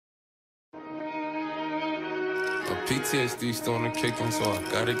PTSD starting to kick in, so I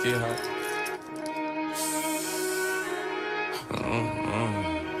gotta get hot.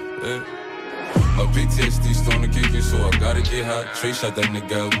 Yeah. My PTSD starting to kick in, so I gotta get hot. Trey shot that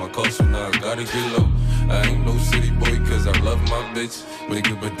nigga out my car, so now I gotta get low. I ain't no city boy, cause I love my bitch.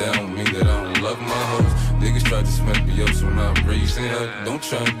 But that don't mean that I don't love my hoes. Niggas tried to smack me up, so now I'm raising hell. Don't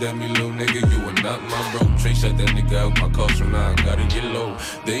try and damn me, little nigga, you are not my bro. Trey shot that nigga out my car, so now I gotta get low.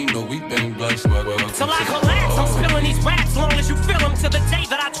 They ain't know we bang blocks, so I go out. Till I collapse, I'm spilling these raps. Long as you feel them, till the day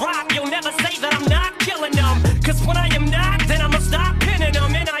that I drop, you'll never say that I'm not killing them. Cause when I am not, then I'ma stop pinning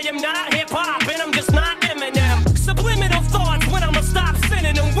them. And I am not hip-hop, and I'm just not Eminem. Subliminal thoughts when I'ma stop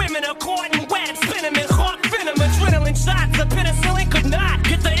sending them. Women are caught in web, spinning in hawk venom. Adrenaline shots, the penicillin could not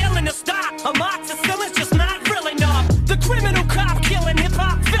get the illness to stop. Amoxicillin's just not real enough. The criminal cop killing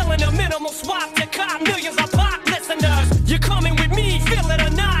hip-hop, filling a minimal swap to cop millions of pop listeners. You're coming with me, feel it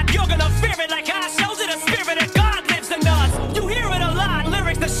or not. You're gonna fear it like I showed you. The spirit of God lives in us. You hear it a lot,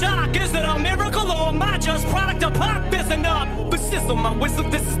 lyrics to shock. Is it a miracle or am I just product of pop? Isn't up, but sizzle my whistle,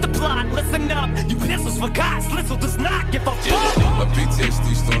 this is the plot. Listen up, you pistols for God, Slizzle does not give a fuck. My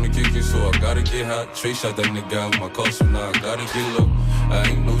PTSD starting to kick in, so I gotta get hot. Trey shot that nigga out my car, so now I gotta get low. I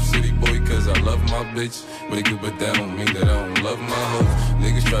ain't no city boy, cause I love my bitch. But that don't mean that I don't love my hoes.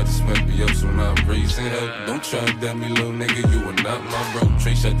 Niggas tried to smack me up, so now I'm raising hell. Don't try and damn me, little nigga, you are not my bro.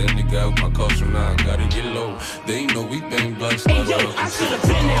 Trey shot that nigga out my car, so now I gotta get low. They ain't know we bang blocks. Hey yo, I should've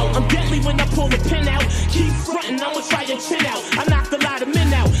been out. I'm deadly when I pull the pin out. Keep frontin', I'ma try your chin out. I knocked a lot of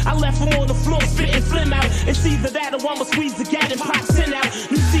men out. I left them on the floor, spitting phlegm out. It's either that or I'ma squeeze the gat and pop sin out.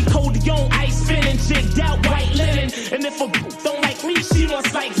 You see Codeon, ice spinning, jigged out, white linen. And if a don't like me, she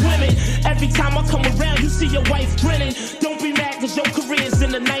must like women. Every time I come around, you see your wife grinning. Don't be mad cause your career's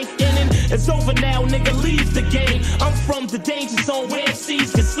in the 9th inning. It's over now, nigga, leave the game. I'm from the danger zone where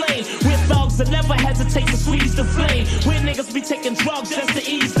MCs get slain. Where thugs that never hesitate to squeeze the flame. Where niggas be taking drugs just to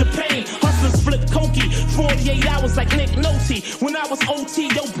ease the pain. Hustlers flip cokey, 48 hours like Nick Nolte. When I was OT,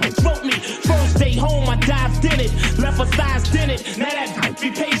 yo, broke me. First day home, I dived in it. Left her thighs in it. Now that be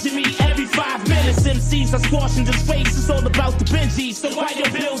paging me every 5 minutes. MCs are squashing this face. It's all about the Benjis. So why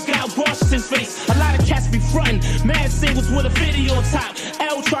your bills got Washington's face? A lot of cats be frontin'. Mad singles with a video on top.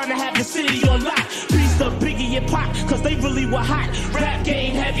 L trying to have the city on lock. Piece of Biggie and Pop, cause they really were hot. Rap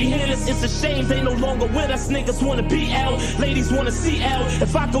game, heavy hitters. It's a shame they no longer with us. Niggas wanna be L. Ladies wanna see L.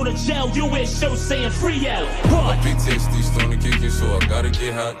 If I go to jail, you wear shirts saying free L. My PTSD starting to kick in, so I gotta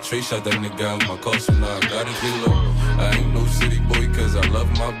get hot. Trey shot that nigga out my car, so now I gotta get low. I ain't no city boy, cause I love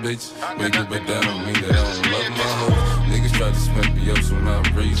my bitch. But that don't mean that I don't love my hoes. Niggas tried to smack me up, so now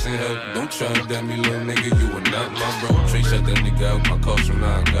I'm raising hell. Don't try and damn me, little nigga, you are not my bro. Trey shot that nigga out my car, so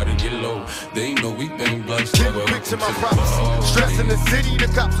now I gotta get low. They ain't know we bang blocks. Can't picture my prophecy. Stress in the city, the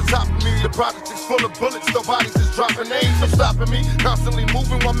cops on top of me. The project is full of bullets, the bodies is dropping. They ain't no stopping me. Constantly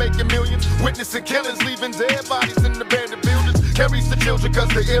moving while making millions. Witnessing killings, leaving dead bodies in abandoned buildings. Carries the children cause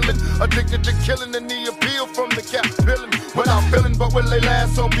they're illin'. Addicted to killing and the appeal from the cap villain. Without feeling, but will they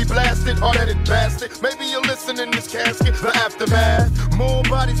last or be blasted? Hard-headed bastard. Maybe you'll listen in this casket. The aftermath. More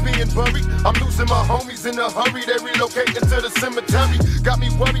bodies being buried. I'm losing my homies in a hurry. They relocating to the cemetery. Got me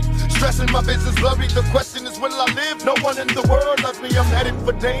worried. Stressing my business blurry. The question is, will I live? No one in the world loves me. I'm headed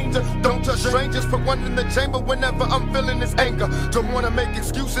for danger. Don't touch strangers. Put one in the chamber whenever I'm feeling this anger. Don't wanna make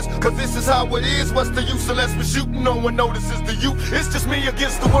excuses, cause this is how it is. What's the use unless we're shooting? No one notices the youth. It's just me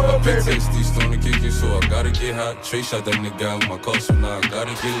against the world, baby. PTSD starting to kick in, so I gotta get hot. Trey shot that nigga out my car, so now I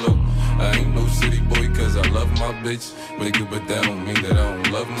gotta get low. I ain't no city boy, cause I love my bitch. But that don't mean that I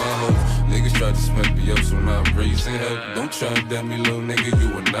don't love my hoes. Niggas tried to smack me up, so now I'm raising hell. Don't try and damn me, little nigga,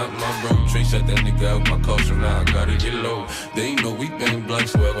 you are not my bro. Trey shot that nigga out my car, so now I gotta get low. They ain't know we bang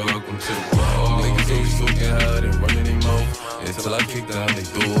blocks, well, welcome to the ball. Niggas always talking hard and running their mouth. Until I kick down their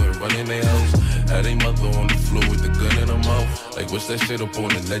door and run in their house. Had they mother on the floor with the gun in her mouth. Like, what's that shit up on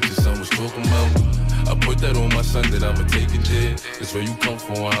the net your son was talking about? I put that on my son that I'ma take it there. That's where you come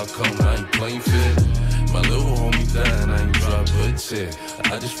from, where I come, I ain't playing fair. My little homie died, I ain't drop a chair.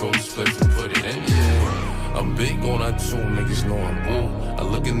 I just rolled the split and put it in the air. I'm big on I too, niggas know I'm bull. I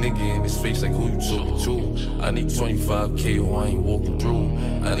look a nigga in his face like who you talking to. I need 25K or I ain't walking through.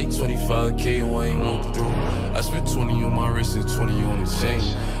 I need 25K or I ain't walking through. I spent 20 on my wrist and 20 on the chain.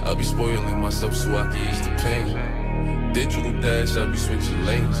 I be spoiling myself so I can ease the pain. Digital dash, I be switching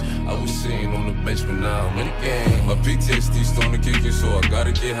lanes. I was sitting on the bench, but now I'm in the game. My PTSD starting to kick in, so I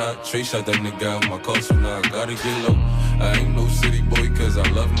gotta get hot. Trey shot that nigga out my car, so now I gotta get low. I ain't no city boy, cause I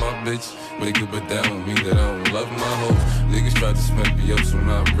love my bitch. But that don't mean that I don't love my hoes. Niggas tried to smack me up, so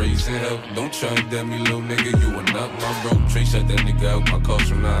now I'm raising hell. Don't try and damn me, little nigga, you are not my bro. Trey shot that nigga out my car,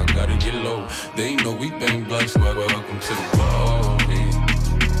 so now I gotta gotta get low. They know we bang blunts, welcome to the club.